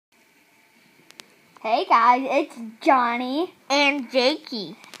Hey guys, it's Johnny and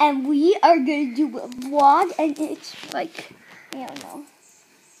Jakey, and we are going to do a vlog, and it's like, I don't know,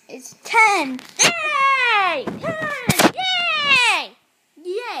 it's 10. Yay! 10! Yay!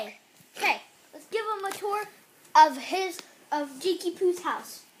 Yay! Okay, let's give him a tour of Jakey Poo's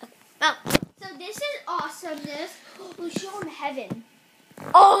house. Oh. So this is awesomeness. We'll show him heaven.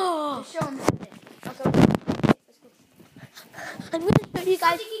 Oh! We'll show him heaven. I'm going to show you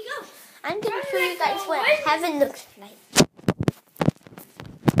guys. I'm going to show you guys what heaven looks like.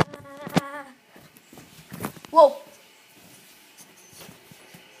 Whoa!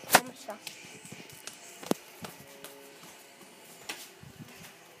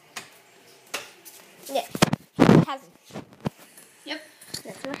 Yeah, heaven. Yep.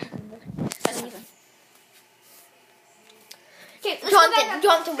 That's what heaven looks like. Okay, let's go back.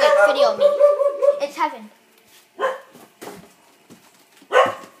 Jonathan, wait, video me. It's heaven.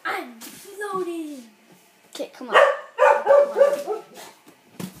 I'm floating. Okay, come on.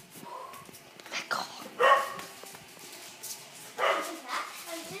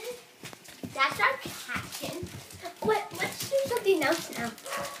 That's our captain. Let's do something else now.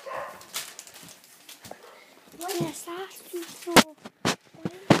 Yes, that's beautiful.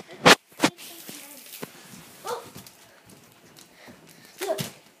 Oh, look.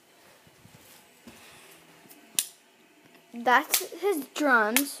 That's his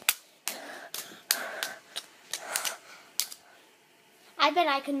drums. I bet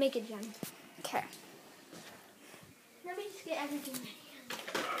I can make a drum. Okay. Let me just get everything ready.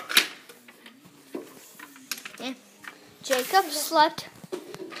 Yeah. Jacob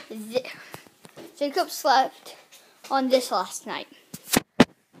slept on this last night.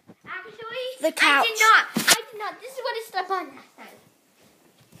 Actually, The couch. I did not. This is what I slept on last night.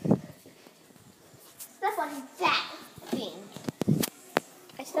 Slept on that thing.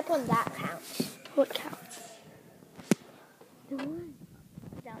 I slept on that couch. What couch? The one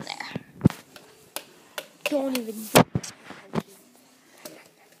down there. Don't even.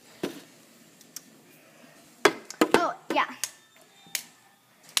 Oh, yeah.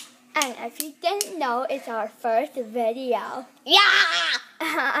 And if you didn't know, it's our first video.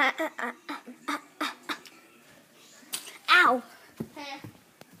 Yeah! Ow.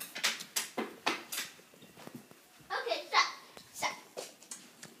 Okay, stop.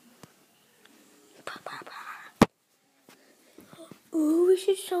 Ooh, we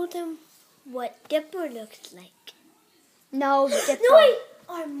should show them what Dipper looks like. No, Dipper. No, wait,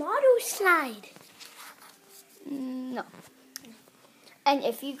 our model slide. No. And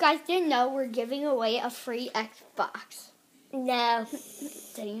if you guys didn't know, we're giving away a free Xbox. No.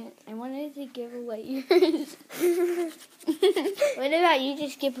 Dang it. I wanted to give away yours.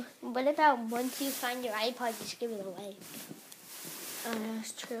 What about once you find your iPod, just give it away?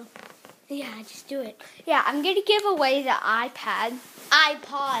 That's true. Yeah, just do it. Yeah, I'm going to give away the iPad.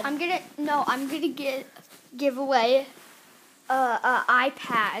 iPod. I'm going to give away a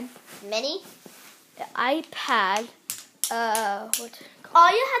iPad. Mini? The iPad. What's it called?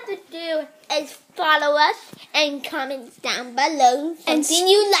 All you have to do is follow us and comment down below something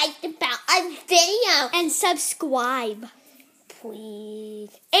you liked about our video. And subscribe.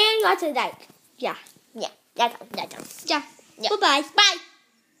 Please. And lots of like. Yeah. Yeah, that's all. Yeah. Yeah. Bye-bye. Bye.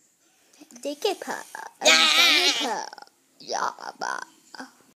 Take it, Yeah. Yeah, bye.